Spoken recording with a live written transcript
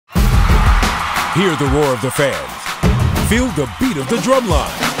Hear the roar of the fans. Feel the beat of the drumline.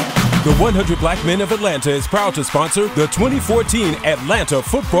 The 100 Black Men of Atlanta is proud to sponsor the 2014 Atlanta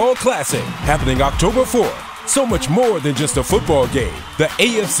Football Classic, happening October 4th. So much more than just a football game. The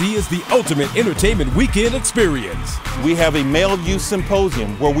AFC is the ultimate entertainment weekend experience. We have a male youth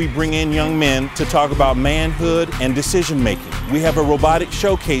symposium where we bring in young men to talk about manhood and decision making. We have a robotic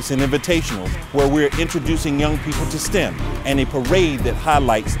showcase and invitational where we're introducing young people to STEM, and a parade that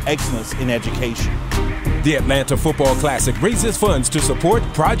highlights excellence in education. The Atlanta Football Classic raises funds to support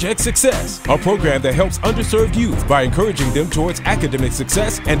Project Success, a program that helps underserved youth by encouraging them towards academic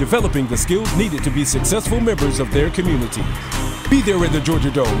success and developing the skills needed to be successful members of their communities. Be there in the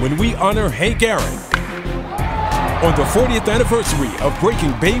Georgia Dome when we honor Hank Aaron on the 40th anniversary of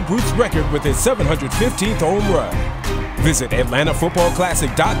breaking Babe Ruth's record with his 715th home run. Visit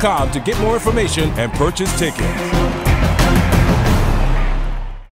AtlantaFootballClassic.com to get more information and purchase tickets.